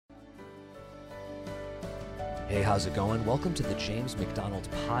Hey, how's it going? Welcome to the James McDonald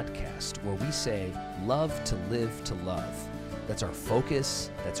Podcast, where we say, love to live to love. That's our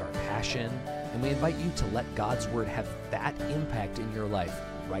focus, that's our passion, and we invite you to let God's Word have that impact in your life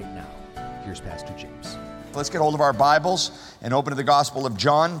right now. Here's Pastor James. Let's get hold of our Bibles and open to the Gospel of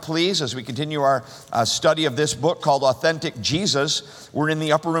John, please, as we continue our study of this book called Authentic Jesus. We're in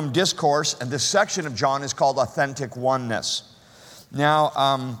the Upper Room Discourse, and this section of John is called Authentic Oneness.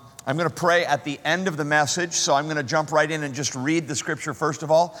 Now, I'm going to pray at the end of the message, so I'm going to jump right in and just read the scripture first of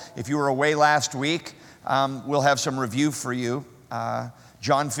all. If you were away last week, we'll have some review for you.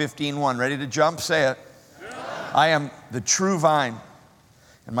 John 15:1. Ready to jump? Say it. Yeah. I am the true vine,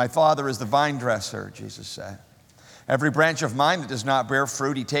 and my Father is the vine dresser, Jesus said. Every branch of mine that does not bear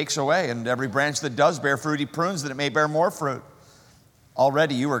fruit, he takes away, and every branch that does bear fruit, he prunes that it may bear more fruit.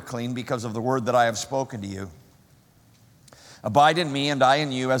 Already you are clean because of the word that I have spoken to you. Abide in me, and I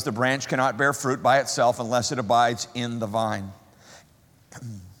in you, as the branch cannot bear fruit by itself unless it abides in the vine.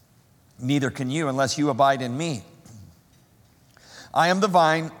 Neither can you unless you abide in me. I am the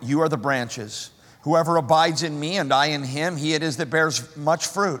vine, you are the branches. Whoever abides in me and I in him, he it is that bears much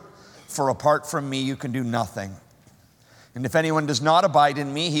fruit. For apart from me, you can do nothing. And if anyone does not abide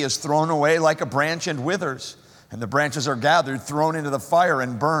in me, he is thrown away like a branch and withers. And the branches are gathered, thrown into the fire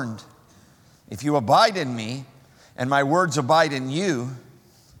and burned. If you abide in me, and my words abide in you,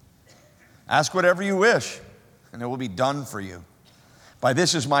 ask whatever you wish, and it will be done for you. By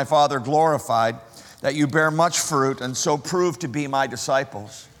this is my Father glorified, that you bear much fruit, and so prove to be my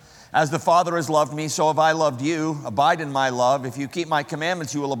disciples. As the Father has loved me, so have I loved you. Abide in my love. If you keep my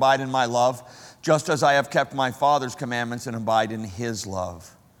commandments, you will abide in my love, just as I have kept my Father's commandments and abide in his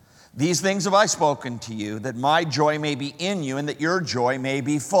love. These things have I spoken to you, that my joy may be in you and that your joy may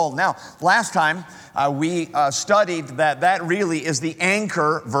be full. Now, last time we studied that really is the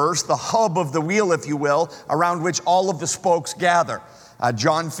anchor verse, the hub of the wheel, if you will, around which all of the spokes gather.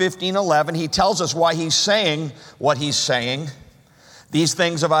 John 15:11, he tells us why he's saying what he's saying. These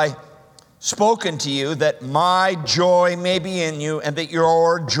things have I spoken to you, that my joy may be in you and that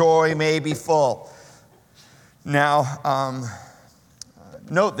your joy may be full. Now,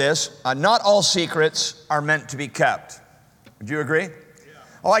 note this, not all secrets are meant to be kept. Would you agree? Yeah.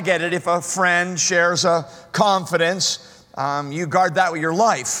 Oh, I get it. If a friend shares a confidence, you guard that with your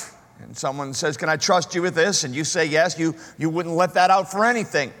life. And someone says, can I trust you with this? And you say yes, you wouldn't let that out for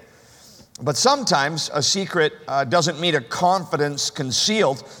anything. But sometimes a secret doesn't mean a confidence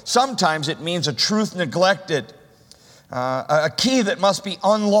concealed. Sometimes it means a truth neglected, a key that must be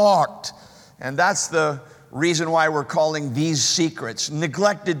unlocked. And that's the reason why we're calling these secrets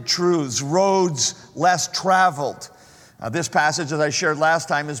neglected truths, roads less traveled. This passage, as I shared last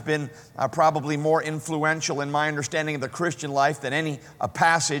time, has been probably more influential in my understanding of the Christian life than any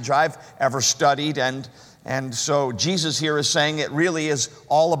passage I've ever studied. And so Jesus here is saying it really is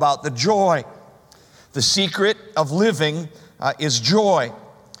all about the joy. The secret of living is joy.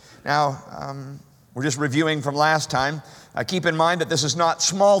 Now, we're just reviewing from last time. Keep in mind that this is not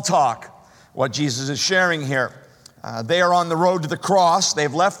small talk, what Jesus is sharing here. They are on the road to the cross.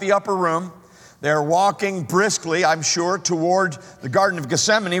 They've left the upper room. They're walking briskly, I'm sure, toward the Garden of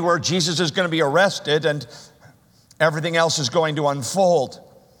Gethsemane, where Jesus is going to be arrested and everything else is going to unfold.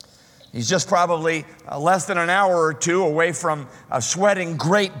 He's just probably less than an hour or two away from sweating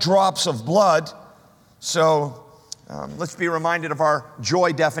great drops of blood. So let's be reminded of our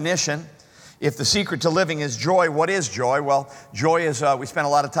joy definition. If the secret to living is joy, what is joy? Well, joy is, we spent a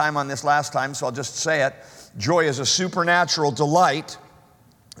lot of time on this last time, so I'll just say it. Joy is a supernatural delight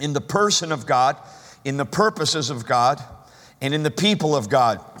in the person of God, in the purposes of God, and in the people of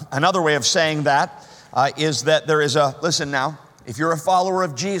God. Another way of saying that is that there is a, listen now, if you're a follower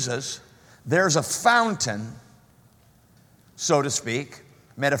of Jesus, there's a fountain, so to speak,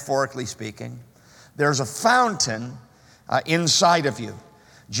 metaphorically speaking. There's a fountain inside of you.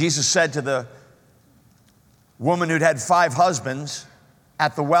 Jesus said to the woman who'd had 5 husbands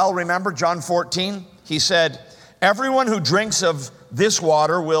at the well, remember, John 14? He said, everyone who drinks of this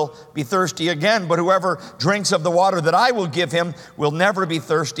water will be thirsty again, but whoever drinks of the water that I will give him will never be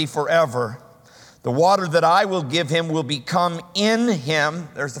thirsty forever. The water that I will give him will become in him,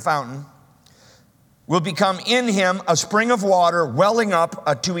 there's the fountain, will become in him a spring of water welling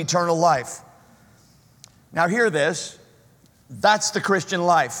up to eternal life. Now hear this. That's the Christian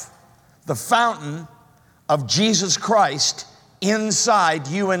life. The fountain of Jesus Christ inside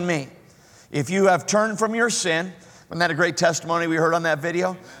you and me. If you have turned from your sin, wasn't that a great testimony we heard on that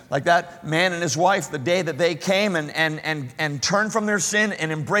video? Like that man and his wife, the day that they came and turned from their sin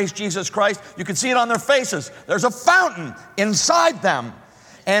and embraced Jesus Christ, you could see it on their faces. There's a fountain inside them.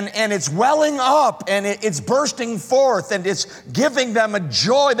 and it's welling up, and it's bursting forth, and it's giving them a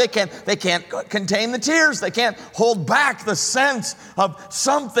joy. They can't contain the tears. They can't hold back the sense of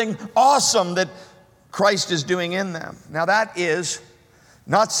something awesome that Christ is doing in them. Now that is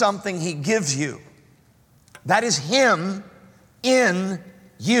not something he gives you. That is him in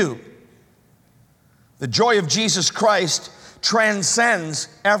you. The joy of Jesus Christ transcends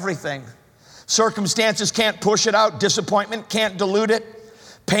everything. Circumstances can't push it out. Disappointment can't dilute it.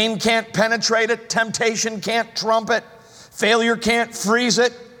 Pain can't penetrate it. Temptation can't trump it. Failure can't freeze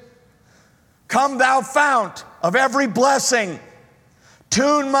it. Come thou fount of every blessing,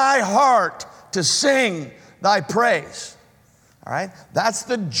 tune my heart to sing thy praise. All right? That's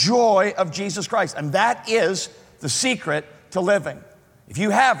the joy of Jesus Christ. And that is the secret to living. If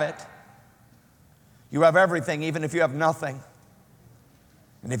you have it, you have everything, even if you have nothing.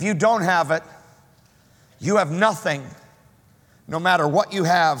 And if you don't have it, you have nothing, no matter what you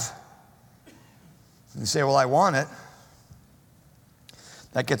have. And you say, well, I want it.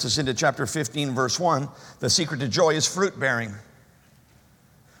 That gets us into chapter 15, verse 1. The secret to joy is fruit bearing.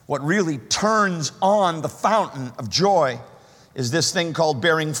 What really turns on the fountain of joy is this thing called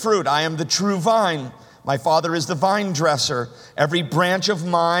bearing fruit. I am the true vine. My Father is the vine dresser. Every branch of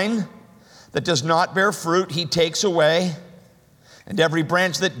mine that does not bear fruit, he takes away. And every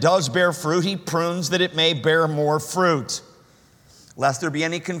branch that does bear fruit, he prunes that it may bear more fruit. Lest there be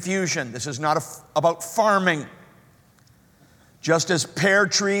any confusion, this is not about farming. Just as pear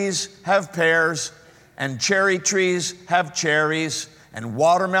trees have pears, and cherry trees have cherries, and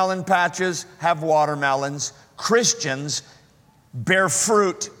watermelon patches have watermelons, Christians bear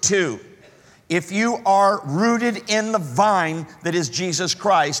fruit too. If you are rooted in the vine that is Jesus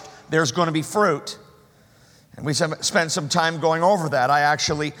Christ, there's going to be fruit. And we spent some time going over that. I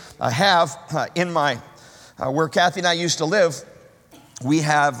actually have in my, where Kathy and I used to live, we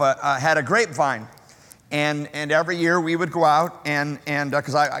have had a grapevine. And every year we would go out and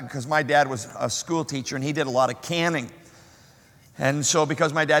because my dad was a school teacher and he did a lot of canning. And so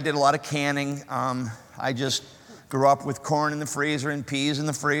because my dad did a lot of canning, I just grew up with corn in the freezer and peas in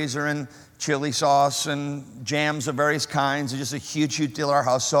the freezer and chili sauce and jams of various kinds. It's just a huge, huge deal at our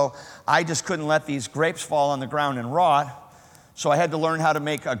house. So I just couldn't let these grapes fall on the ground and rot. So I had to learn how to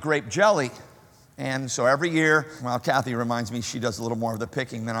make a grape jelly. And so every year, well, Kathy reminds me she does a little more of the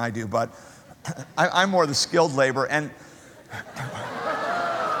picking than I do, but I'm more the skilled labor. And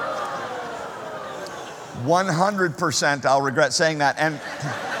 100% I'll regret saying that.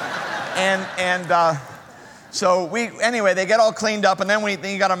 So they get all cleaned up, and then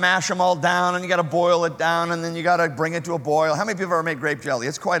you got to mash them all down, and you got to boil it down, and then you got to bring it to a boil. How many people have ever made grape jelly?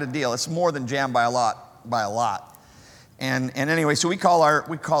 It's quite a deal. It's more than jam by a lot. And anyway, so we call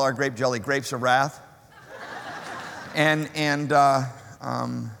our grape jelly grapes of wrath. And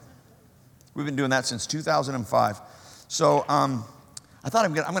we've been doing that since 2005. So I thought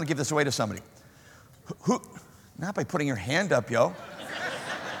I'm going to give this away to somebody. Who? Not by putting your hand up, yo.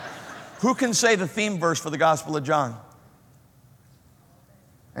 Who can say the theme verse for the Gospel of John?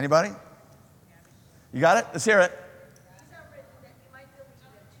 Anybody? You got it? Let's hear it.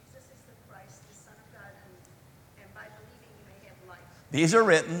 These are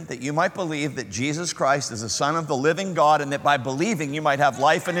written that you might believe that Jesus Christ is the Son of the living God, and that by believing you might have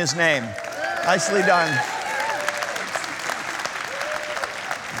life in his name. Nicely done.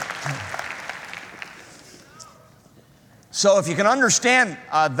 So if you can understand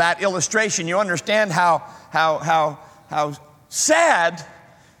that illustration, you understand how sad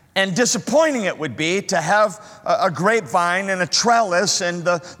and disappointing it would be to have a grapevine and a trellis and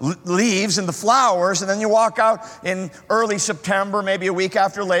the leaves and the flowers, and then you walk out in early September, maybe a week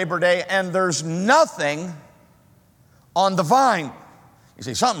after Labor Day, and there's nothing on the vine. You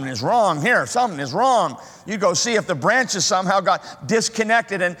say, something is wrong here, something is wrong. You go see if the branches somehow got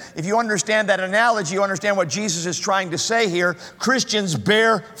disconnected. And if you understand that analogy, you understand what Jesus is trying to say here. Christians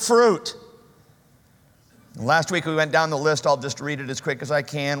bear fruit. Last week we went down the list. I'll just read it as quick as I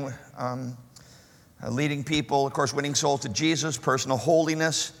can. Leading people, of course, winning souls to Jesus, personal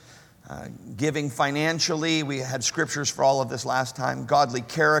holiness, giving financially. We had scriptures for all of this last time. Godly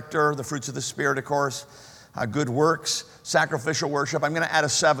character, the fruits of the Spirit, of course. Good works, sacrificial worship. I'm going to add a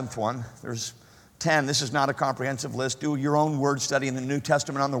seventh one. There's 10. This is not a comprehensive list. Do your own word study in the New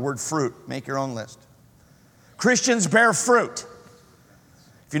Testament on the word fruit. Make your own list. Christians bear fruit.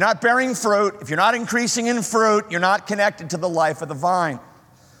 If you're not bearing fruit, if you're not increasing in fruit, you're not connected to the life of the vine.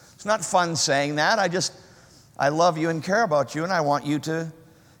 It's not fun saying that. I love you and care about you, and I want you to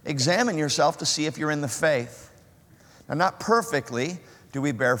examine yourself to see if you're in the faith. Now, not perfectly do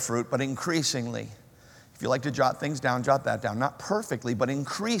we bear fruit, but increasingly. If If you like to jot things down, jot that down. Not perfectly, but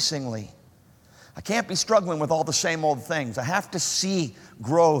increasingly. I can't be struggling with all the same old things. I have to see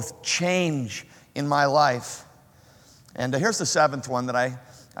growth, change in my life. And here's the seventh one that I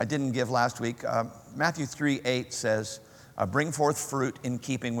didn't give last week. Matthew 3:8 says, bring forth fruit in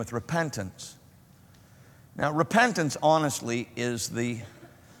keeping with repentance. Now, repentance, honestly, is the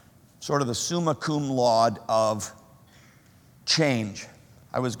sort of the summa cum laude of change.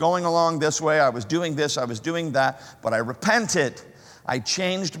 I was going along this way, I was doing this, I was doing that, but I repented. I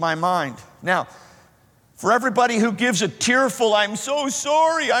changed my mind. Now, for everybody who gives a tearful, I'm so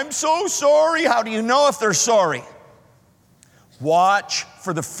sorry, how do you know if they're sorry? Watch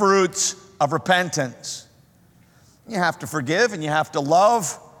for the fruits of repentance. You have to forgive and you have to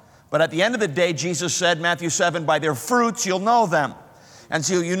love, but at the end of the day, Jesus said, Matthew 7, by their fruits you'll know them. And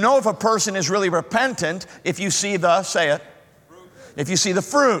so you know if a person is really repentant if you see the, say it, if you see the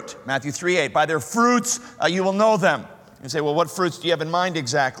fruit. Matthew 3:8, by their fruits you will know them. You say, well, what fruits do you have in mind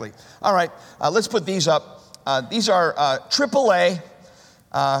exactly? All right, let's put these up. These are AAA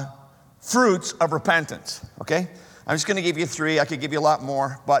fruits of repentance, okay? I'm just going to give you three. I could give you a lot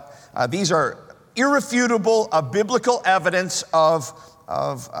more, but these are irrefutable biblical evidence of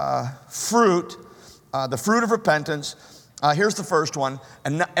fruit, the fruit of repentance. Here's the first one,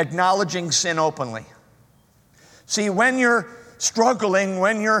 acknowledging sin openly. See, when you're struggling,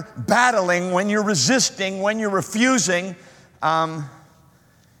 when you're battling, when you're resisting, when you're refusing, that's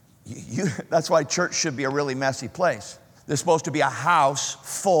why church should be a really messy place. There's supposed to be a house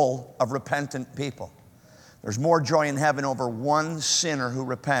full of repentant people. There's more joy in heaven over one sinner who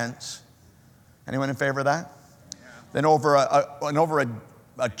repents. Anyone in favor of that? Than over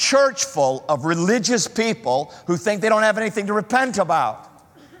a church full of religious people who think they don't have anything to repent about.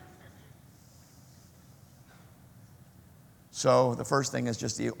 So the first thing is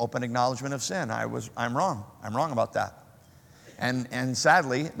just the open acknowledgement of sin. I'm wrong. I'm wrong about that. And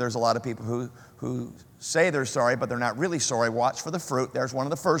sadly, there's a lot of people who say they're sorry, but they're not really sorry. Watch for the fruit. There's one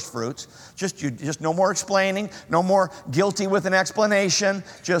of the first fruits. Just no more explaining, no more guilty with an explanation.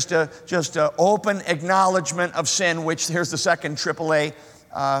 Just a open acknowledgement of sin. Which here's the second AAA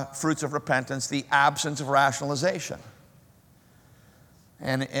fruits of repentance: the absence of rationalization.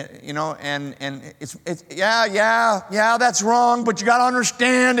 And you know, and it's yeah, that's wrong. But you got to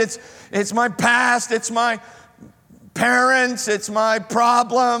understand, it's my past, it's my parents, it's my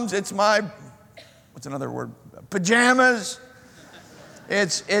problems, it's my what's another word? Pajamas.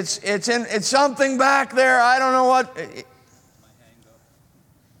 It's something back there. I don't know what.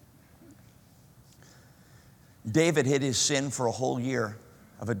 David hid his sin for a whole year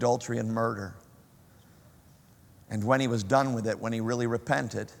of adultery and murder. And when he was done with it, when he really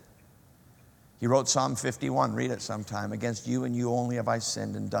repented, he wrote Psalm 51. Read it sometime. Against you and you only have I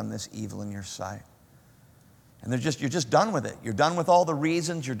sinned and done this evil in your sight. And you're just done with it. You're done with all the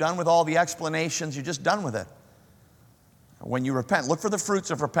reasons. You're done with all the explanations. You're just done with it. When you repent, look for the fruits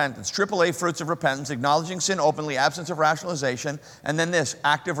of repentance. AAA fruits of repentance: acknowledging sin openly, absence of rationalization, and then this,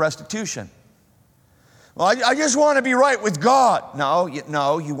 active restitution. Well, I just want to be right with God. No,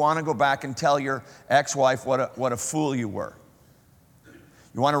 you want to go back and tell your ex-wife what a fool you were.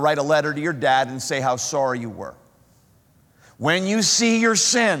 You want to write a letter to your dad and say how sorry you were. When you see your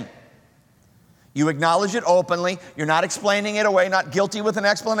sin, you acknowledge it openly. You're not explaining it away, not guilty with an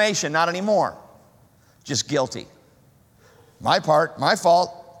explanation, not anymore. Just guilty. My part, my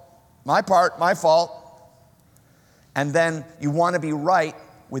fault. My part, my fault. And then you want to be right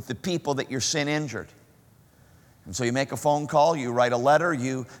with the people that your sin injured. And so you make a phone call, you write a letter,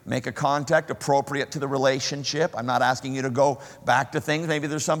 you make a contact appropriate to the relationship. I'm not asking you to go back to things. Maybe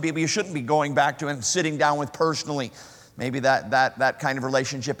there's some people you shouldn't be going back to and sitting down with personally. Maybe that kind of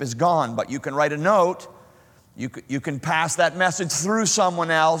relationship is gone, but you can write a note. You can pass that message through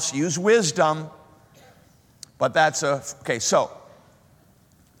someone else, use wisdom. But okay, so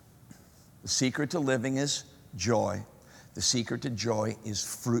the secret to living is joy. The secret to joy is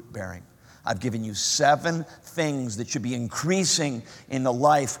fruit bearing. I've given you 7 things that should be increasing in the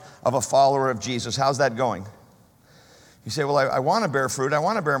life of a follower of Jesus. How's that going? You say, well, I want to bear fruit. I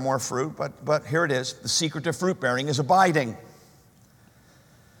want to bear more fruit, but here it is. The secret to fruit bearing is abiding.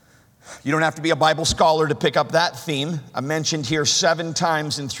 You don't have to be a Bible scholar to pick up that theme. I'm mentioned here 7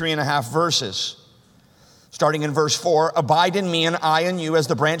 times in 3.5 verses. Starting in verse 4, abide in me and I in you, as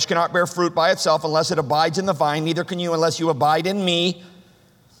the branch cannot bear fruit by itself unless it abides in the vine, neither can you unless you abide in me.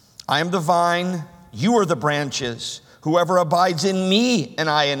 I am the vine, you are the branches. Whoever abides in me and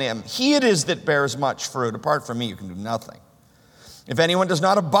I in him, he it is that bears much fruit. Apart from me, you can do nothing. If anyone does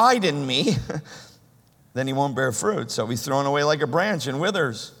not abide in me, then he won't bear fruit. So he's thrown away like a branch and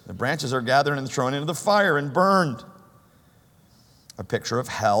withers. The branches are gathered and thrown into the fire and burned. A picture of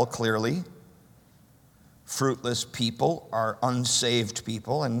hell, clearly. Fruitless people are unsaved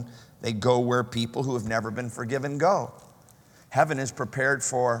people, and they go where people who have never been forgiven go. Heaven is prepared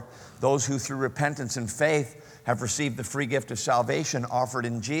for those who through repentance and faith have received the free gift of salvation offered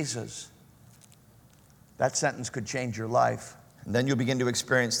in Jesus. That sentence could change your life. And then you'll begin to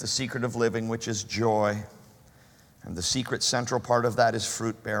experience the secret of living, which is joy. And the secret central part of that is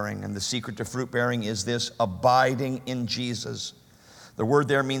fruit bearing. And the secret to fruit bearing is this: abiding in Jesus. The word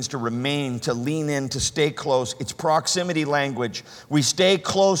there means to remain, to lean in, to stay close. It's proximity language. We stay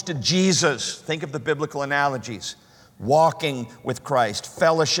close to Jesus. Think of the biblical analogies. Walking with Christ,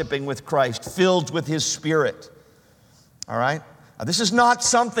 fellowshipping with Christ, filled with His Spirit. All right? Now, this is not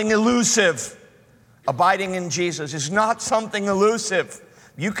something elusive. Abiding in Jesus is not something elusive.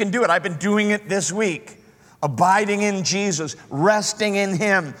 You can do it. I've been doing it this week. Abiding in Jesus, resting in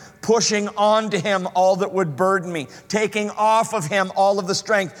Him, pushing on to Him all that would burden me, taking off of Him all of the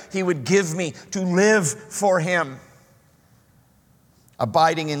strength He would give me to live for Him.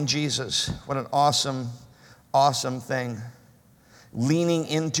 Abiding in Jesus. What an awesome, awesome thing. Leaning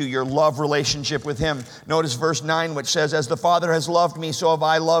into your love relationship with Him. Notice verse 9, which says, as the Father has loved me, so have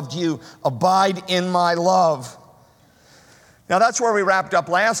I loved you. Abide in my love. Now that's where we wrapped up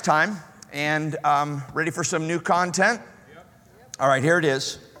last time. And ready for some new content? Yep. All right, here it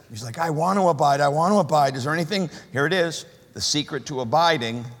is. He's like, I want to abide. I want to abide. Is there anything? Here it is. The secret to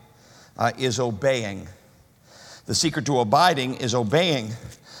abiding is obeying. The secret to abiding is obeying.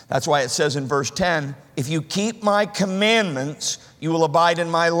 That's why it says in verse 10, if you keep my commandments, you will abide in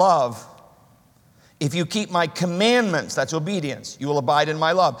my love. If you keep my commandments, that's obedience, you will abide in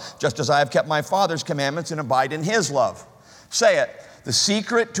my love, just as I have kept my Father's commandments and abide in His love. Say it. The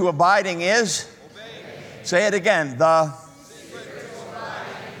secret to abiding is? Obeying. Say it again. The secret to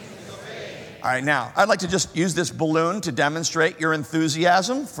abiding is obeying. All right, now, I'd like to just use this balloon to demonstrate your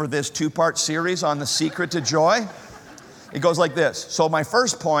enthusiasm for this two-part series on the secret to joy. It goes like this. So my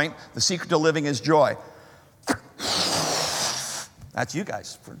first point, the secret to living is joy. That's you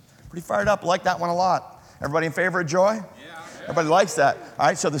guys. Pretty fired up. Like that one a lot. Everybody in favor of joy? Yeah. Everybody likes that. All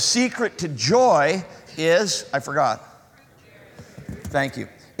right, so the secret to joy is, I forgot. Thank you.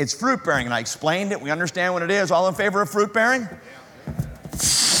 It's fruit bearing, and I explained it. We understand what it is. All in favor of fruit bearing?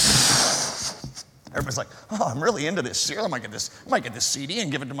 Everybody's like, oh, I'm really into this. I might get this CD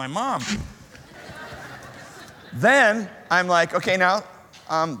and give it to my mom. Then I'm like, okay, now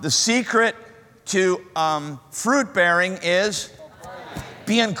the secret to fruit bearing is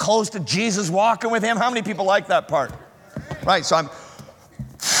being close to Jesus, walking with Him. How many people like that part? Right, so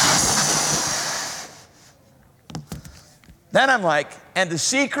then I'm like, and the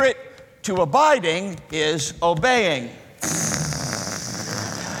secret to abiding is obeying.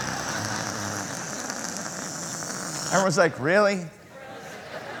 Everyone's like, really?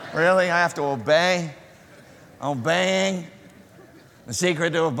 Really? I have to obey? Obeying? The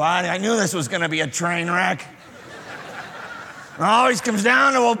secret to abiding? I knew this was going to be a train wreck. It always comes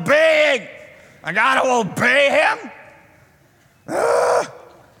down to obeying. I got to obey Him?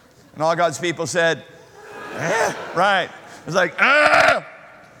 And all God's people said, right. It's like, I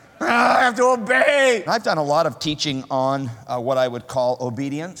have to obey. I've done a lot of teaching on what I would call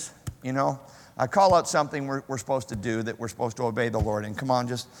obedience. You know, I call out something we're supposed to do, that we're supposed to obey the Lord in. Come on,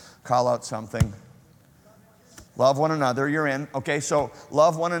 just call out something. Love one another, you're in. Okay, so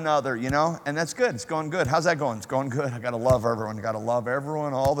love one another, you know, and that's good. It's going good. How's that going? It's going good. I got to love everyone. I got to love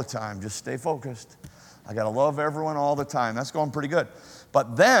everyone all the time. Just stay focused. I got to love everyone all the time. That's going pretty good.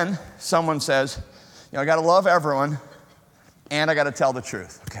 But then someone says, you know, I got to love everyone. And I got to tell the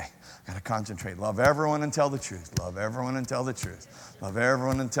truth. Okay, I got to concentrate. Love everyone and tell the truth. Love everyone and tell the truth. Love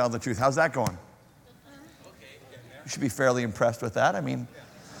everyone and tell the truth. How's that going? You should be fairly impressed with that. I mean,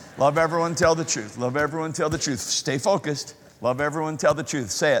 love everyone, tell the truth. Love everyone, tell the truth. Stay focused. Love everyone, tell the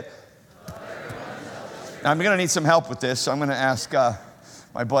truth. Say it. Now, I'm going to need some help with this, so I'm going to ask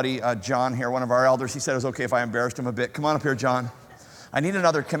my buddy John here, one of our elders. He said it was okay if I embarrassed him a bit. Come on up here, John. I need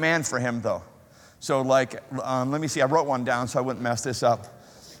another command for him, though. So let me see, I wrote one down so I wouldn't mess this up.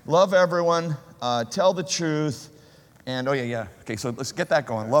 Love everyone, tell the truth, and yeah. Okay, so let's get that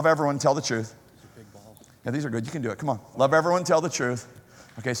going. Love everyone, tell the truth. Yeah, these are good, you can do it, come on. Love everyone, tell the truth.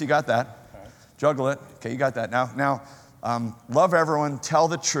 Okay, so you got that. Juggle it. Okay, you got that. Now, love everyone, tell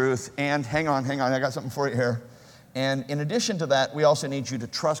the truth, and hang on, I got something for you here. And in addition to that, we also need you to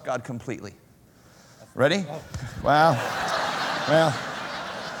trust God completely. Ready? Wow. Well.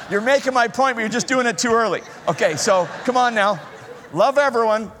 You're making my point, but you're just doing it too early. Okay, so come on now. Love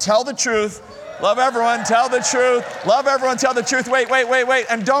everyone, tell the truth, Love everyone, tell the truth. Love everyone, tell the truth. Wait,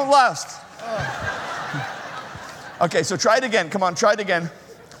 and don't lust. Okay, so try it again. Come on, try it again.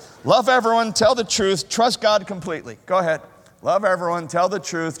 Love everyone, tell the truth, trust God completely. Go ahead. Love everyone, tell the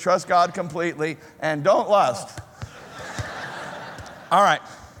truth, trust God completely, and don't lust. All right.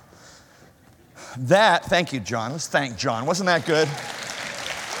 Thank you, John. Let's thank John. Wasn't that good?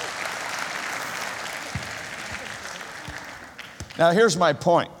 Now, here's my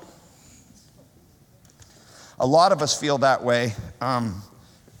point. A lot of us feel that way.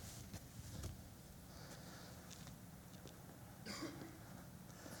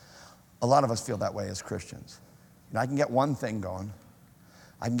 A lot of us feel that way as Christians. You know, I can get one thing going.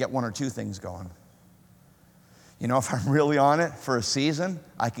 I can get one or two things going. You know, if I'm really on it for a season,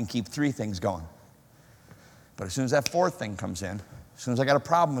 I can keep three things going. But as soon as that fourth thing comes in, as soon as I got a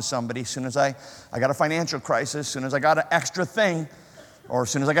problem with somebody, as soon as I got a financial crisis, as soon as I got an extra thing, or as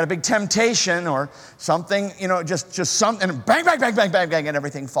soon as I got a big temptation or something, you know, just something, and bang, and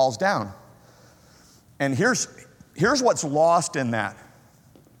everything falls down. And here's what's lost in that.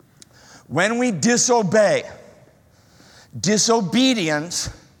 When we disobey, disobedience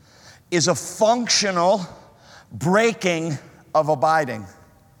is a functional breaking of abiding.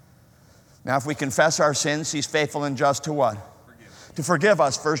 Now, if we confess our sins, he's faithful and just to what? To forgive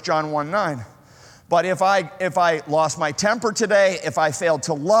us, 1 John 1:9. But if I lost my temper today, if I failed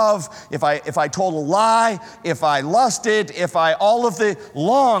to love, if I told a lie, if I lusted, all of the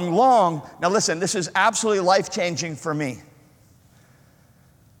long, now listen, this is absolutely life-changing for me.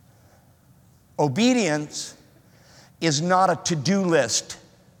 Obedience is not a to-do list.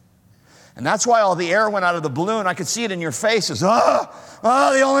 And that's why all the air went out of the balloon. I could see it in your faces. The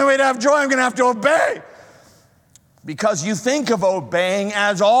only way to have joy, I'm going to have to obey. Because you think of obeying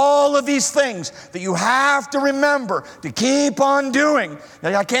as all of these things that you have to remember to keep on doing.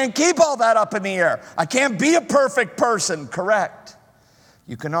 I can't keep all that up in the air. I can't be a perfect person. Correct.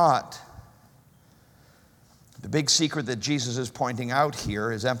 You cannot. The big secret that Jesus is pointing out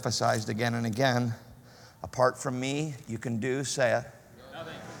here is emphasized again and again. Apart from me, you can do, say it.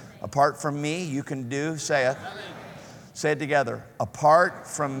 Nothing. Apart from me, you can do, say it. Nothing. Say it together. Apart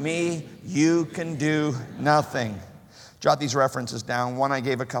from me, you can do nothing. Jot these references down. One I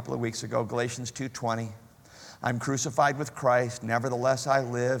gave a couple of weeks ago, Galatians 2:20. I'm crucified with Christ, nevertheless I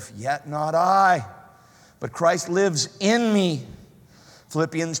live, yet not I, but Christ lives in me.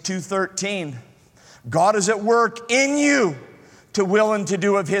 Philippians 2:13. God is at work in you to will and to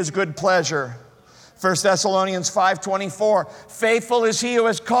do of his good pleasure. 1 Thessalonians 5:24. Faithful is he who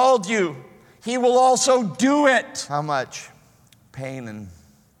has called you. He will also do it. How much pain and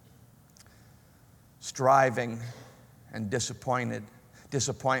striving and disappointment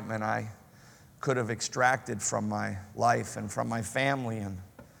I could have extracted from my life and from my family and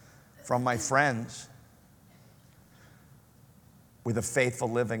from my friends with a faithful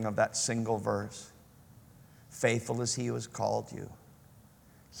living of that single verse. Faithful is he who has called you.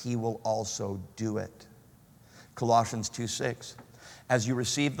 He will also do it. Colossians 2:6. As you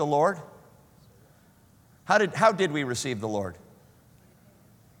received the Lord, how did we receive the Lord?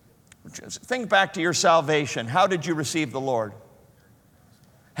 Think back to your salvation. How did you receive the Lord?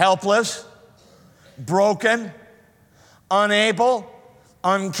 Helpless, broken, unable,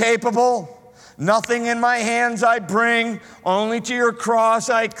 incapable. Nothing in my hands I bring, only to your cross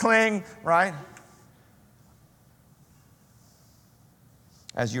I cling, right?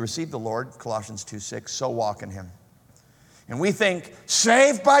 As you receive the Lord, Colossians 2:6, so walk in him. And we think,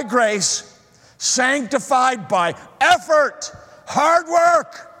 saved by grace, sanctified by effort, hard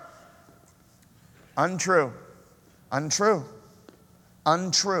work. Untrue.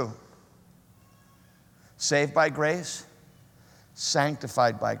 Saved by grace,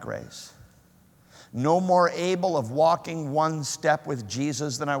 sanctified by grace. No more able of walking one step with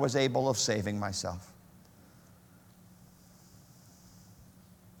Jesus than I was able of saving myself.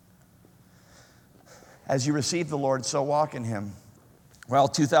 As you receive the Lord, so walk in him. Well,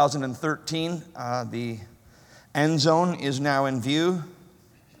 2013, the end zone is now in view.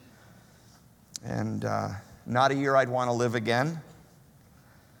 And not a year I'd want to live again.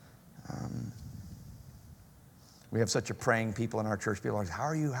 We have such a praying people in our church. People are like, how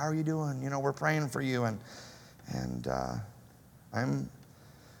are you doing? You know, we're praying for you. And I'm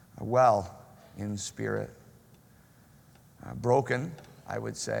well in spirit. Broken, I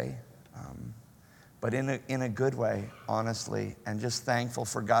would say. But in a good way, honestly. And just thankful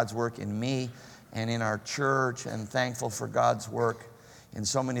for God's work in me and in our church. And thankful for God's work in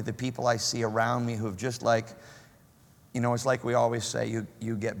so many of the people I see around me who have just like, you know, it's like we always say,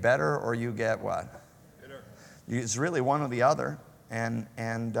 you get better or you get what? Better. It's really one or the other.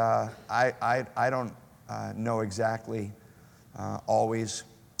 I don't know exactly always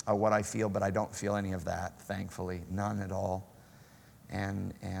what I feel, but I don't feel any of that, thankfully, none at all.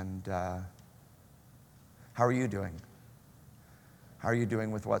 And how are you doing? How are you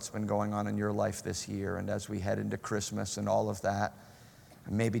doing with what's been going on in your life this year, and as we head into Christmas and all of that?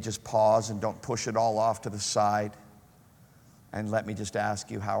 And maybe just pause and don't push it all off to the side. And let me just ask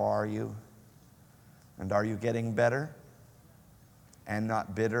you, how are you? And are you getting better and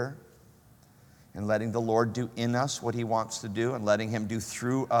not bitter? And letting the Lord do in us what He wants to do, and letting Him do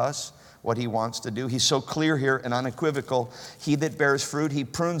through us what He wants to do. He's so clear here and unequivocal. He that bears fruit, He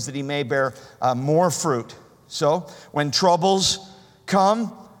prunes that He may bear more fruit. So when troubles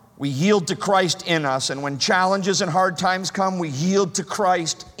come, we yield to Christ in us. And when challenges and hard times come, we yield to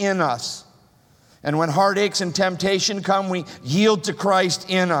Christ in us. And when heartaches and temptation come, we yield to Christ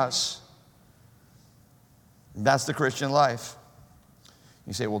in us. That's the Christian life.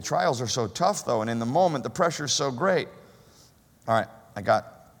 You say, well, trials are so tough, though, and in the moment, the pressure is so great. All right,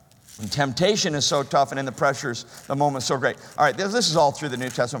 and temptation is so tough, and in the pressures, the moment's so great. All right, this is all through the New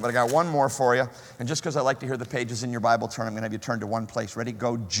Testament, but I got one more for you. And just because I like to hear the pages in your Bible turn, I'm going to have you turn to one place. Ready?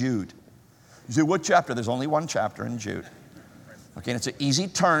 Go, Jude. You say, what chapter? There's only one chapter in Jude. Okay, and it's an easy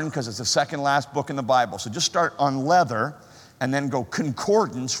turn because it's the second last book in the Bible. So just start on leather, and then go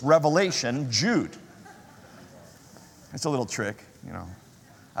concordance, Revelation, Jude. It's a little trick, you know.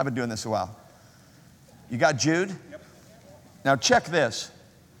 I've been doing this a while. You got Jude? Yep. Now check this.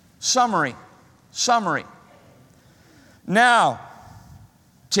 Summary. Now,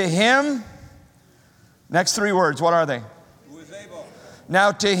 to Him, next three words, what are they? Who is able.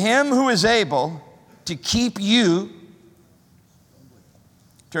 Now to Him who is able to keep you,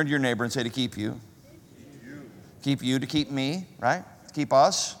 turn to your neighbor and say to keep you. Keep you, to keep me, right? To keep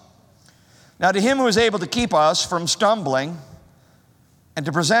us. Now to Him who is able to keep us from stumbling, and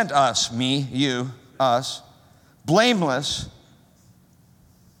to present us, me, you, us, blameless.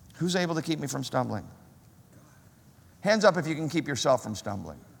 Who's able to keep me from stumbling? Hands up if you can keep yourself from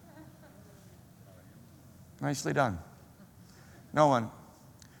stumbling. Nicely done. No one.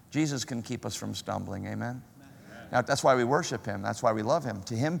 Jesus can keep us from stumbling, amen? Now, that's why we worship Him. That's why we love Him.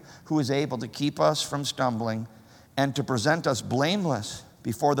 To Him who is able to keep us from stumbling and to present us blameless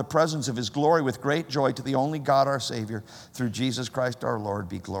before the presence of His glory with great joy, to the only God our Savior, through Jesus Christ our Lord,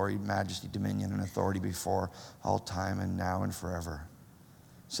 be glory, majesty, dominion, and authority before all time and now and forever.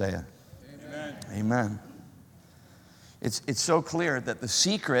 Say it. Amen. Amen. It's so clear that the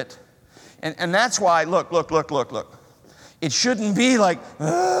secret, and that's why, look. It shouldn't be like,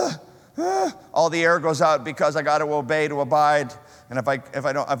 all the air goes out because I got to obey to abide. And if I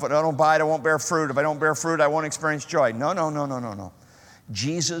don't abide, I won't bear fruit. If I don't bear fruit, I won't experience joy. No.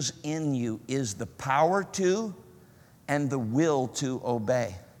 Jesus in you is the power to and the will to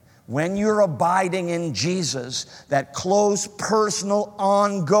obey. When you're abiding in Jesus, that close, personal,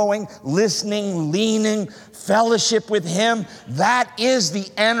 ongoing, listening, leaning, fellowship with Him, that is the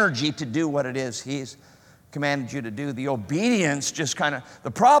energy to do what it is He's commanded you to do. The obedience just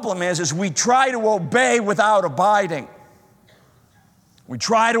the problem is we try to obey without abiding. We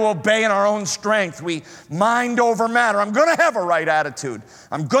try to obey in our own strength. We mind over matter. I'm going to have a right attitude.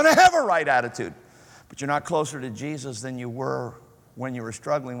 But you're not closer to Jesus than you were when you were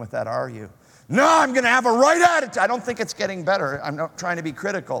struggling with that, are you? No, I'm going to have a right attitude. I don't think it's getting better. I'm not trying to be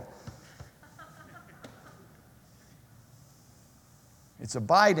critical. It's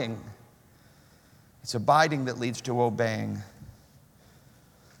abiding. It's abiding that leads to obeying.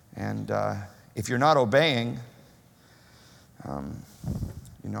 And if you're not obeying,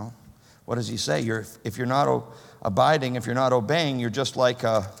 what does he say? If you're not abiding, if you're not obeying, you're just like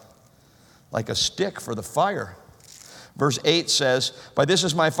a stick for the fire. Verse 8 says, by this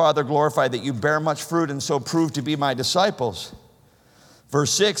is my Father glorified, that you bear much fruit and so prove to be my disciples. Verse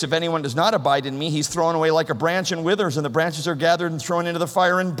 6, if anyone does not abide in me, he's thrown away like a branch and withers, and the branches are gathered and thrown into the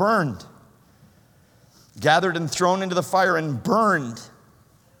fire and burned. Gathered and thrown into the fire and burned.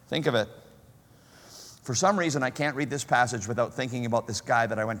 Think of it. For some reason, I can't read this passage without thinking about this guy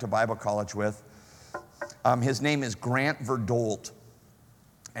that I went to Bible college with. His name is Grant Verdolt.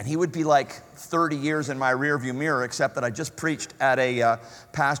 And he would be like 30 years in my rearview mirror, except that I just preached at a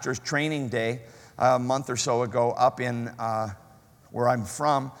pastor's training day a month or so ago up in where I'm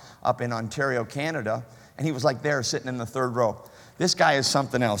from, up in Ontario, Canada. And he was like there sitting in the third row. This guy is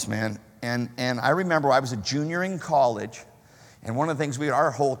something else, man. And I remember I was a junior in college. And one of the things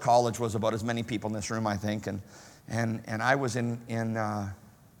our whole college was about as many people in this room, I think. And I was in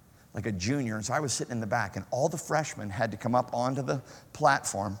like a junior, and so I was sitting in the back, and all the freshmen had to come up onto the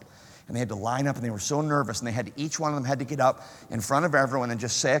platform, And they had to line up, and they were so nervous, and they had to, each one of them had to get up in front of everyone and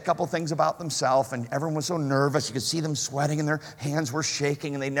just say a couple things about themselves, and everyone was so nervous. You could see them sweating, and their hands were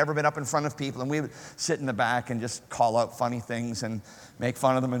shaking, and they'd never been up in front of people, and we would sit in the back and just call out funny things and make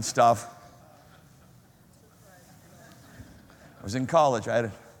fun of them and stuff. I was in college.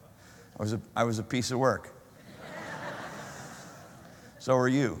 I was a piece of work. So are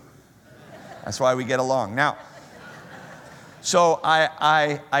you. That's why we get along. Now, so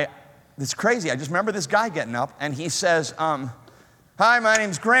it's crazy. I just remember this guy getting up, and he says, hi, my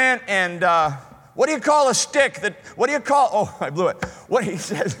name's Grant, and what do you call a stick what do you call, oh, I blew it. He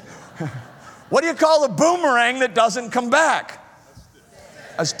says, what do you call a boomerang that doesn't come back?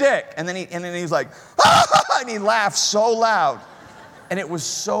 A stick. And then he's like, and he laughed so loud, and it was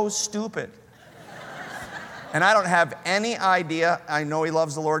so stupid. And I don't have any idea, I know he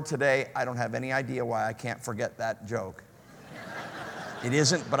loves the Lord today, I don't have any idea why I can't forget that joke. It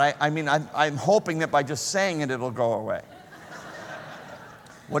isn't, but I'm hoping that by just saying it, it'll go away.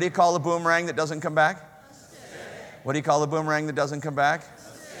 What do you call a boomerang that doesn't come back? What do you call a boomerang that doesn't come back?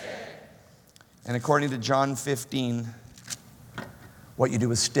 And according to John 15, what you do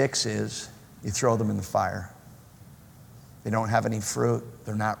with sticks is you throw them in the fire. They don't have any fruit.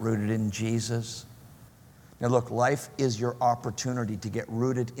 They're not rooted in Jesus. Now look, life is your opportunity to get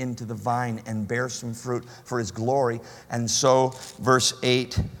rooted into the vine and bear some fruit for His glory. And so, verse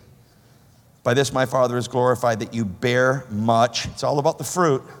 8, by this my Father is glorified, that you bear much. It's all about the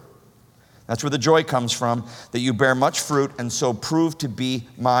fruit. That's where the joy comes from, that you bear much fruit and so prove to be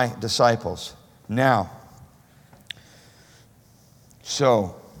my disciples. Now,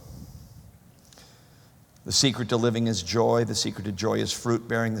 so, the secret to living is joy. The secret to joy is fruit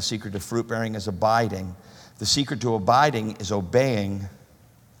bearing. The secret to fruit bearing is abiding. The secret to abiding is obeying.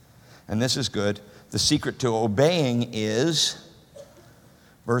 And this is good. The secret to obeying is,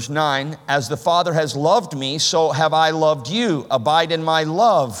 verse 9, as the Father has loved me, so have I loved you. Abide in my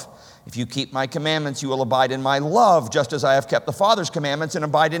love. If you keep my commandments, you will abide in my love, just as I have kept the Father's commandments and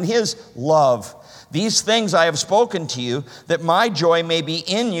abide in His love. These things I have spoken to you, that my joy may be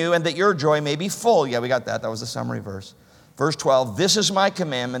in you and that your joy may be full. Yeah, we got that. That was the summary verse. Verse 12, this is my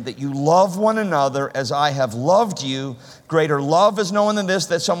commandment, that you love one another as I have loved you. Greater love is no one than this,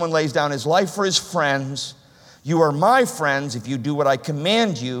 that someone lays down his life for his friends. You are my friends if you do what I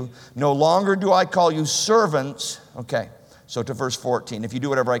command you. No longer do I call you servants. Okay, so to verse 14, if you do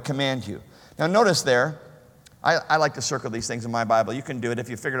whatever I command you. Now notice there, I like to circle these things in my Bible. You can do it. If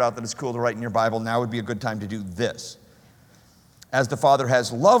you figured out that it's cool to write in your Bible, now would be a good time to do this. As the Father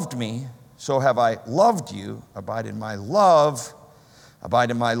has loved me, so have I loved you. Abide in my love.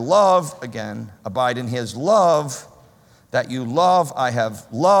 Abide in my love. Again, abide in His love. That you love, I have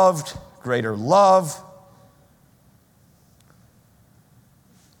loved. Greater love.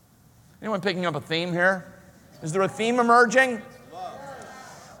 Anyone picking up a theme here? Is there a theme emerging?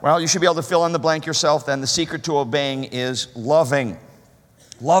 Well, you should be able to fill in the blank yourself then. The secret to obeying is loving.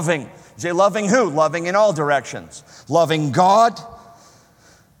 Loving. You say loving who? Loving in all directions. Loving God.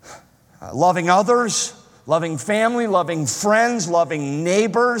 Loving others, loving family, loving friends, loving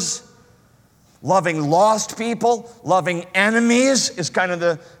neighbors, loving lost people, loving enemies is kind of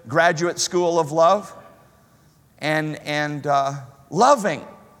the graduate school of love. And loving.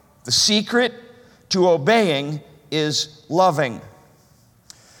 The secret to obeying is loving.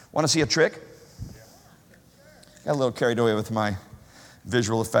 Want to see a trick? Got a little carried away with my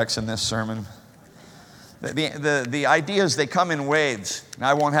visual effects in this sermon. The ideas, they come in waves, and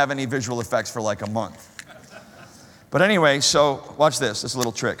I won't have any visual effects for like a month. But anyway, so watch this. This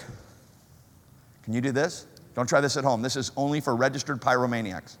little trick. Can you do this? Don't try this at home. This is only for registered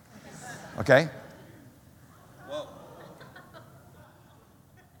pyromaniacs. Okay? Whoa.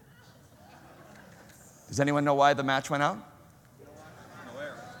 Does anyone know why the match went out? No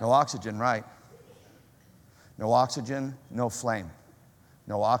air. No oxygen, right. No oxygen, no flame.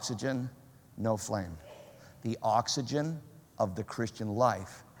 No oxygen, no flame. The oxygen of the Christian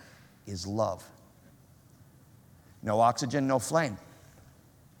life is love. No oxygen, no flame.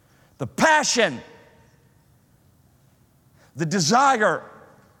 The passion, the desire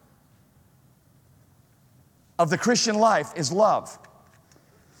of the Christian life is love.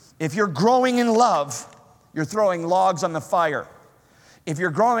 If you're growing in love, you're throwing logs on the fire. If you're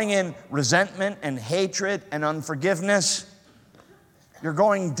growing in resentment and hatred and unforgiveness, you're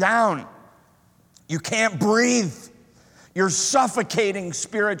going down. You can't breathe. You're suffocating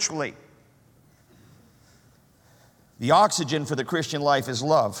spiritually. The oxygen for the Christian life is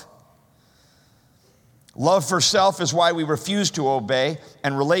love. Love for self is why we refuse to obey,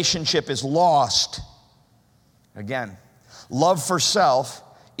 and relationship is lost. Again, love for self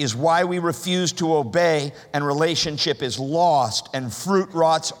is why we refuse to obey, and relationship is lost, and fruit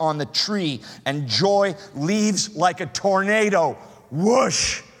rots on the tree, and joy leaves like a tornado.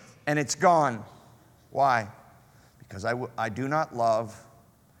 Whoosh, and it's gone. Why? Because I do not love,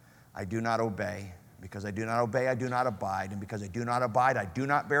 I do not obey. Because I do not obey, I do not abide. And because I do not abide, I do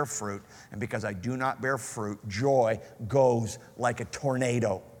not bear fruit. And because I do not bear fruit, joy goes like a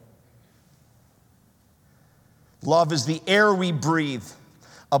tornado. Love is the air we breathe,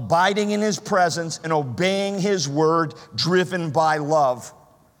 abiding in His presence and obeying His word, driven by love.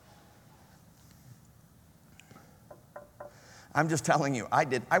 I'm just telling you, I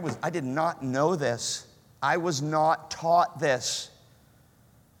did not know this. I was not taught this.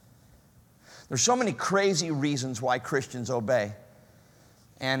 There's so many crazy reasons why Christians obey.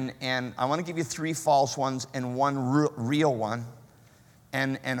 And I want to give you 3 false ones and 1 real one.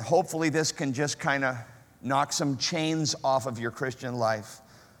 And hopefully this can just kind of knock some chains off of your Christian life.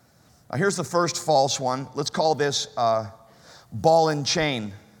 Now here's the first false one. Let's call this ball and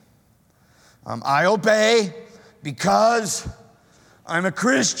chain. I obey because I'm a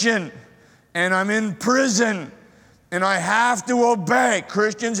Christian and I'm in prison. And I have to obey.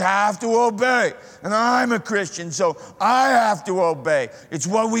 Christians have to obey. And I'm a Christian, so I have to obey. It's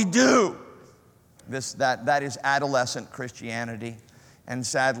what we do. That is adolescent Christianity. And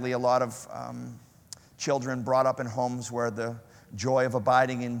sadly, a lot of children brought up in homes where the joy of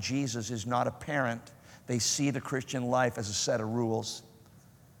abiding in Jesus is not apparent. They see the Christian life as a set of rules.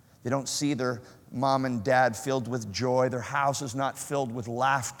 They don't see their mom and dad filled with joy. Their house is not filled with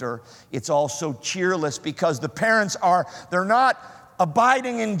laughter. It's all so cheerless because the parents they're not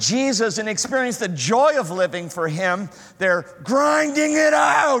abiding in Jesus and experience the joy of living for Him. They're grinding it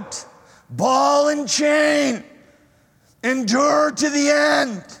out. Ball and chain. Endure to the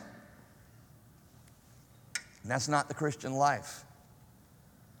end. And that's not the Christian life.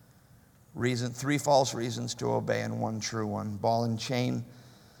 3 false reasons to obey and 1 true one. Ball and chain.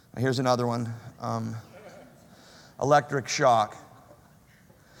 Here's another one. Electric shock.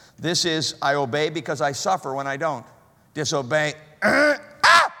 This is, I obey because I suffer when I don't. Disobey.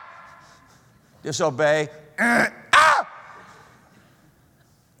 Disobey. And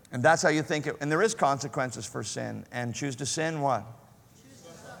that's how you think it. And there is consequences for sin. And choose to sin, what?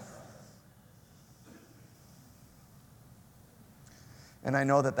 And I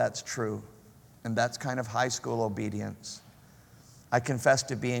know that that's true. And that's kind of high school obedience. I confess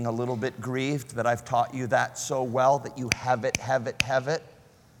to being a little bit grieved that I've taught you that so well that you have it.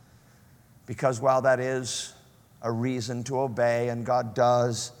 Because while that is a reason to obey, and God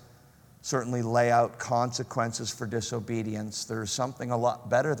does certainly lay out consequences for disobedience, there's something a lot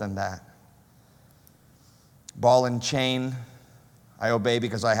better than that. Ball and chain, I obey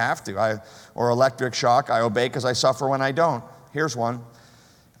because I have to. Or electric shock, I obey because I suffer when I don't. Here's one.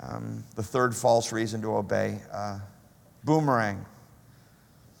 The third false reason to obey. Boomerang.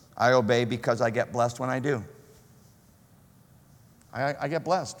 I obey because I get blessed when I do. I get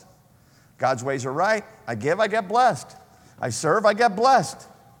blessed. God's ways are right. I give, I get blessed. I serve, I get blessed.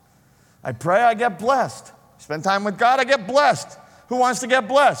 I pray, I get blessed. Spend time with God, I get blessed. Who wants to get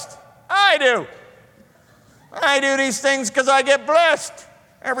blessed? I do. I do these things because I get blessed.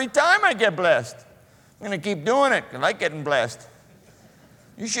 Every time I get blessed. I'm going to keep doing it. I like getting blessed.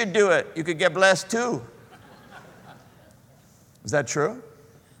 You should do it. You could get blessed too. Is that true?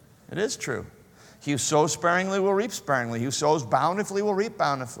 It is true. He who sows sparingly will reap sparingly. He who sows bountifully will reap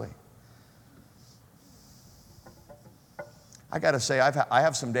bountifully. I got to say, I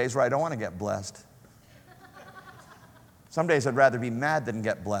have some days where I don't want to get blessed. Some days I'd rather be mad than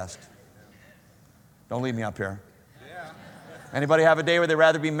get blessed. Don't leave me up here. Yeah. Anybody have a day where they'd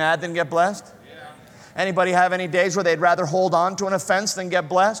rather be mad than get blessed? Yeah. Anybody have any days where they'd rather hold on to an offense than get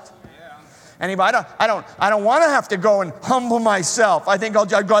blessed? Yeah. Anybody? I don't want to have to go and humble myself. I think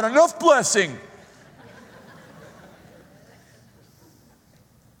I've got enough blessing.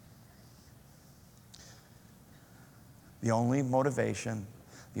 The only motivation,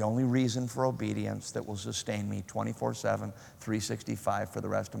 the only reason for obedience that will sustain me 24/7, 365 for the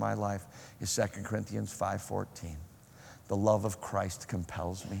rest of my life is 2 Corinthians 5:14. The love of Christ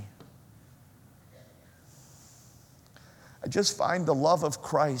compels me. I just find the love of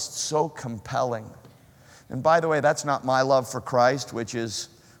Christ so compelling. And by the way, that's not my love for Christ, which is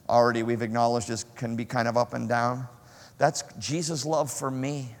already, we've acknowledged, this can be kind of up and down. That's Jesus' love for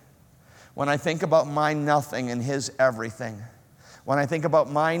me. When I think about my nothing and His everything, when I think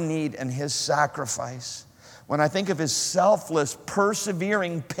about my need and His sacrifice, when I think of His selfless,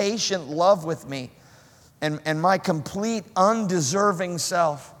 persevering, patient love with me and my complete undeserving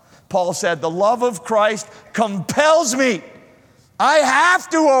self, Paul said, the love of Christ compels me. I have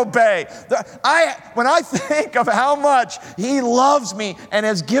to obey. When I think of how much He loves me and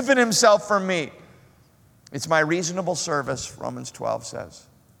has given Himself for me, it's my reasonable service, Romans 12 says.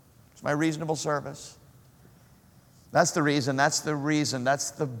 It's my reasonable service. That's the reason, that's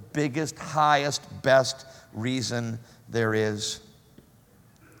the biggest, highest, best reason there is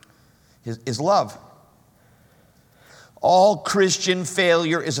love. All Christian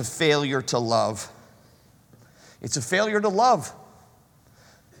failure is a failure to love. It's a failure to love.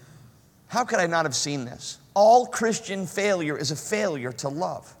 How could I not have seen this? All Christian failure is a failure to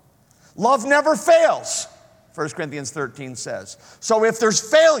love. Love never fails, 1 Corinthians 13 says. So if there's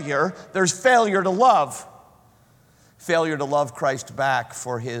failure to love. Failure to love Christ back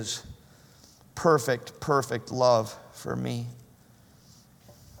for His perfect, perfect love for me.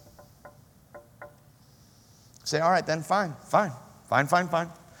 Say, all right, then fine.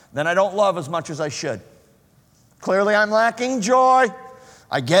 Then I don't love as much as I should. Clearly I'm lacking joy.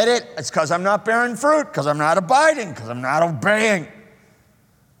 I get it. It's because I'm not bearing fruit, because I'm not abiding, because I'm not obeying.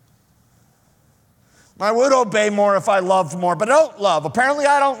 I would obey more if I loved more, but I don't love. Apparently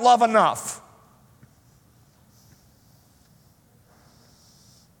I don't love enough.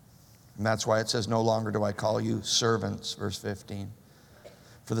 And that's why it says, no longer do I call you servants, verse 15.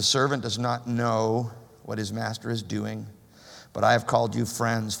 For the servant does not know what his master is doing, but I have called you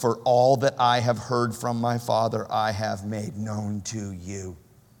friends, for all that I have heard from my Father I have made known to you.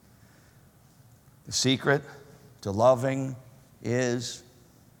 The secret to loving is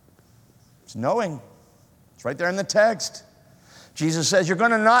knowing. It's right there in the text. Jesus says, you're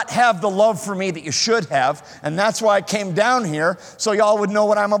going to not have the love for me that you should have, and that's why I came down here, so y'all would know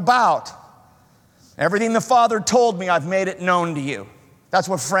what I'm about. Everything the Father told me, I've made it known to you. That's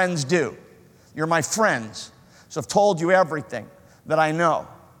what friends do. You're my friends, so I've told you everything that I know.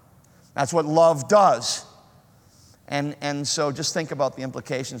 That's what love does. And so just think about the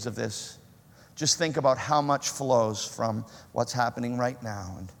implications of this. Just think about how much flows from what's happening right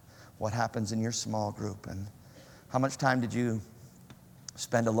now and what happens in your small group. And how much time did you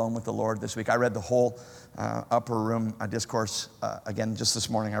spend alone with the Lord this week? I read the whole upper room discourse again just this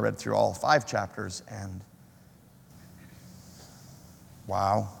morning. I read through all 5 chapters, and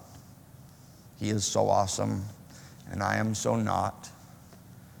wow, He is so awesome, and I am so not.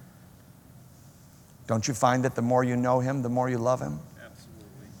 Don't you find that the more you know Him, the more you love Him?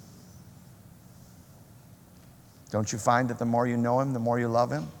 Absolutely. Don't you find that the more you know Him, the more you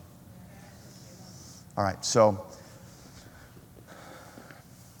love Him? All right, so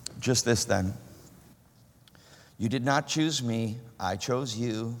just this then. You did not choose me, I chose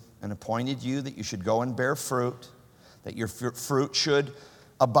you and appointed you that you should go and bear fruit, that your fruit should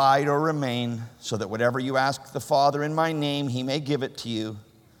abide or remain, so that whatever you ask the Father in my name, He may give it to you.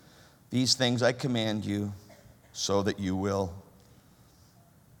 These things I command you, so that you will.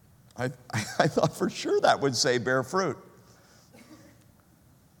 I thought for sure that would say bear fruit.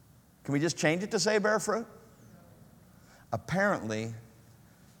 Can we just change it to say bear fruit? Apparently,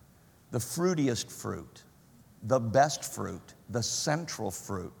 the fruitiest fruit, the best fruit, the central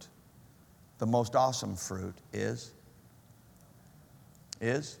fruit, the most awesome fruit is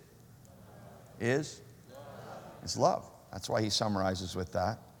love. That's why he summarizes with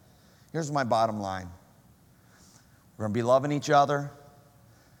that. Here's my bottom line. We're going to be loving each other.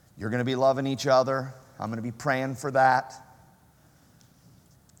 You're going to be loving each other. I'm going to be praying for that.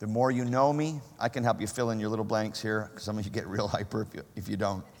 The more you know me, I can help you fill in your little blanks here, because some of you get real hyper if you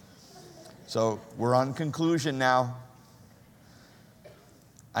don't. So we're on conclusion now.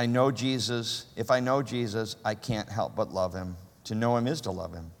 I know Jesus. If I know Jesus, I can't help but love Him. To know Him is to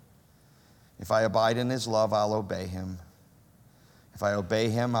love Him. If I abide in His love, I'll obey Him. If I obey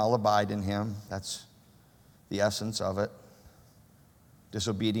Him, I'll abide in Him. That's the essence of it.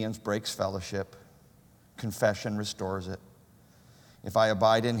 Disobedience breaks fellowship. Confession restores it. If I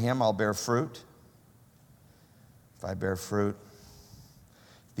abide in Him, I'll bear fruit. If I bear fruit,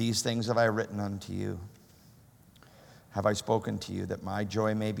 these things have I written unto you. Have I spoken to you, that my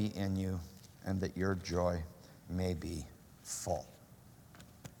joy may be in you, and that your joy may be full.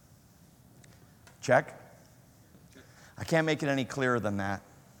 Check? I can't make it any clearer than that.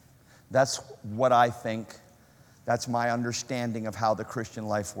 That's what I think. That's my understanding of how the Christian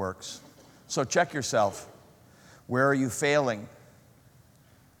life works. So check yourself. Where are you failing?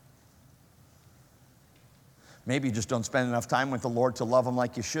 Maybe you just don't spend enough time with the Lord to love Him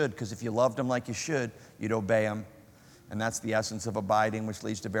like you should, because if you loved Him like you should, you'd obey Him. And that's the essence of abiding, which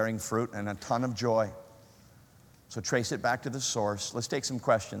leads to bearing fruit and a ton of joy. So trace it back to the source. Let's take some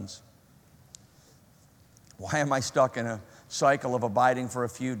questions. Why am I stuck in a cycle of abiding for a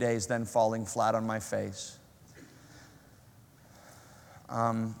few days, then falling flat on my face?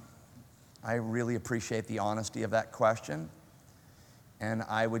 I really appreciate the honesty of that question. And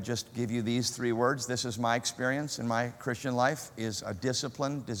I would just give you these 3 words. This is my experience in my Christian life, is a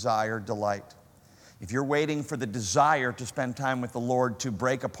discipline, desire, delight. If you're waiting for the desire to spend time with the Lord to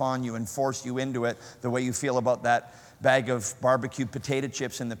break upon you and force you into it, the way you feel about that bag of barbecued potato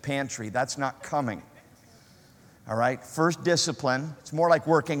chips in the pantry, that's not coming. All right? First discipline, it's more like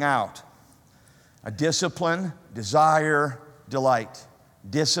working out. A discipline, desire, delight.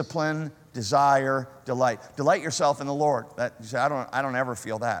 Discipline, desire, delight. Delight yourself in the Lord. That, you say, I don't ever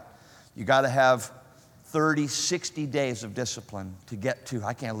feel that. You got to have 30, 60 days of discipline to get to,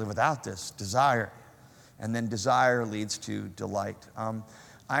 I can't live without this, desire. And then desire leads to delight.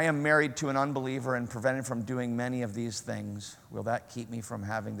 I am married to an unbeliever and prevented from doing many of these things. Will that keep me from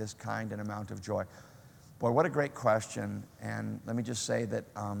having this kind and amount of joy? Boy, what a great question. And let me just say that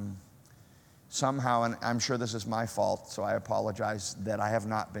somehow, and I'm sure this is my fault, so I apologize that I have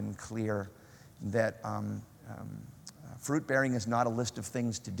not been clear, that fruit bearing is not a list of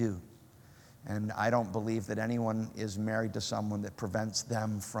things to do. And I don't believe that anyone is married to someone that prevents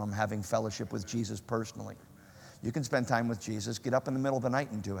them from having fellowship with Jesus personally. You can spend time with Jesus, get up in the middle of the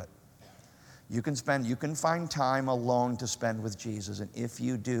night and do it. You can find time alone to spend with Jesus, and if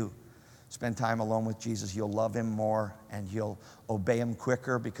you do spend time alone with Jesus, you'll love him more and you'll obey him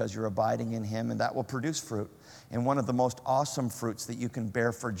quicker because you're abiding in him, and that will produce fruit. And one of the most awesome fruits that you can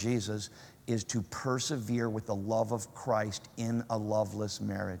bear for Jesus is to persevere with the love of Christ in a loveless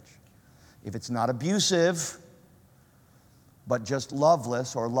marriage. If it's not abusive, but just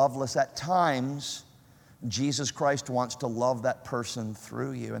loveless or loveless at times, Jesus Christ wants to love that person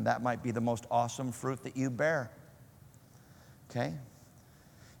through you, and that might be the most awesome fruit that you bear. Okay?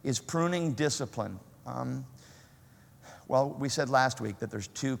 Is pruning discipline? Well, we said last week that there's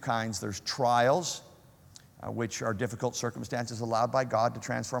 2 kinds. There's trials, which are difficult circumstances allowed by God to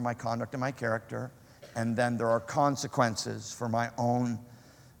transform my conduct and my character. And then there are consequences for my own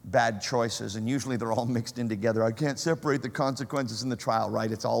bad choices, and usually they're all mixed in together. I can't separate the consequences and the trial,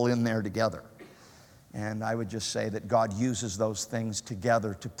 right? It's all in there together. And I would just say that God uses those things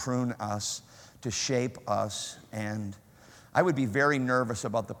together to prune us, to shape us. And I would be very nervous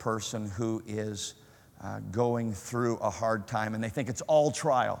about the person who is going through a hard time and they think it's all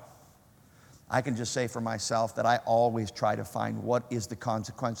trial. I can just say for myself that I always try to find what is the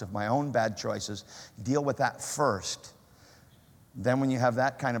consequence of my own bad choices, deal with that first. Then when you have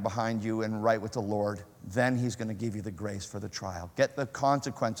that kind of behind you and right with the Lord, then he's going to give you the grace for the trial. Get the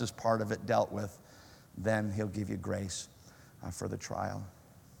consequences part of it dealt with, then he'll give you grace for the trial.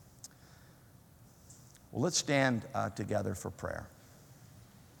 Well, let's stand together for prayer.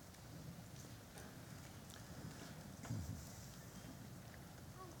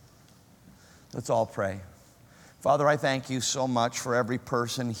 Let's all pray. Father, I thank you so much for every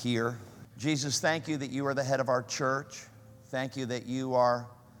person here. Jesus, thank you that you are the head of our church. Thank you that you are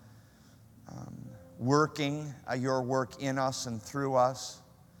working your work in us and through us.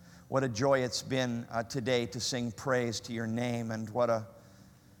 What a joy it's been today to sing praise to your name, and what a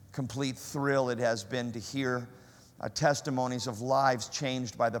complete thrill it has been to hear testimonies of lives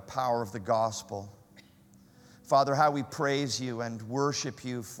changed by the power of the gospel. Father, how we praise you and worship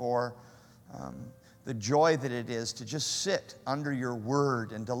you for the joy that it is to just sit under your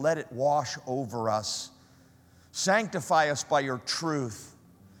word and to let it wash over us. Sanctify us by your truth.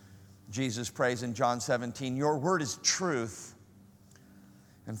 Jesus prays in John 17, your word is truth.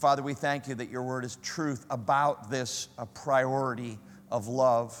 And Father, we thank you that your word is truth about this priority of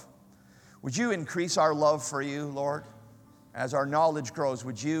love. Would you increase our love for you, Lord? As our knowledge grows,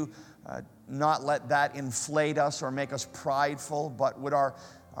 would you not let that inflate us or make us prideful, but would our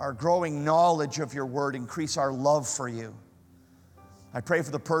growing knowledge of your word increase our love for you? I pray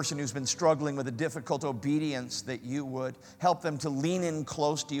for the person who's been struggling with a difficult obedience, that you would help them to lean in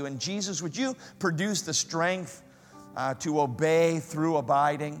close to you. And Jesus, would you produce the strength to obey through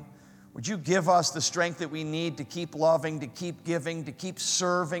abiding? Would you give us the strength that we need to keep loving, to keep giving, to keep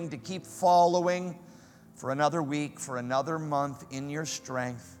serving, to keep following for another week, for another month in your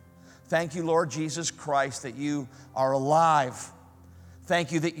strength? Thank you, Lord Jesus Christ, that you are alive.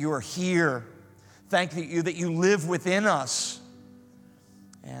 Thank you that you are here. Thank you that you live within us.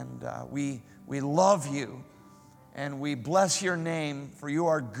 And we love you, and we bless your name, for you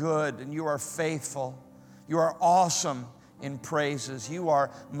are good and you are faithful. You are awesome in praises. You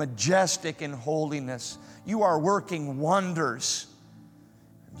are majestic in holiness. You are working wonders.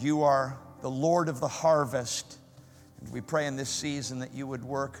 You are the Lord of the harvest. And we pray in this season that you would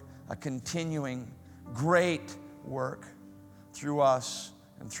work a continuing great work through us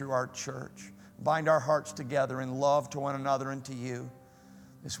and through our church. Bind our hearts together in love to one another and to you.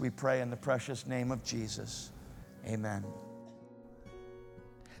 This we pray in the precious name of Jesus. Amen.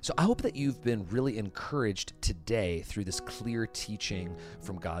 So I hope that you've been really encouraged today through this clear teaching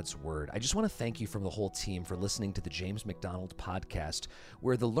from God's Word. I just want to thank you from the whole team for listening to the James MacDonald podcast,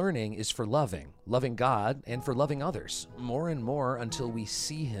 where the learning is for loving God and for loving others, more and more until we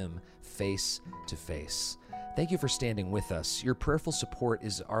see Him face to face. Thank you for standing with us. Your prayerful support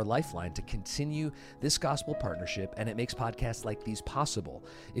is our lifeline to continue this gospel partnership, and it makes podcasts like these possible.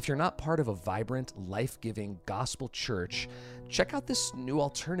 If you're not part of a vibrant, life-giving gospel church, check out this new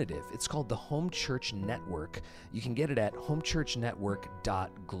alternative. It's called the Home Church Network. You can get it at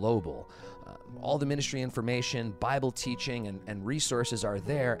homechurchnetwork.global. All the ministry information, Bible teaching, and resources are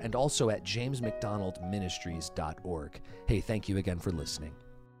there, and also at jamesmcdonaldministries.org. Hey, thank you again for listening.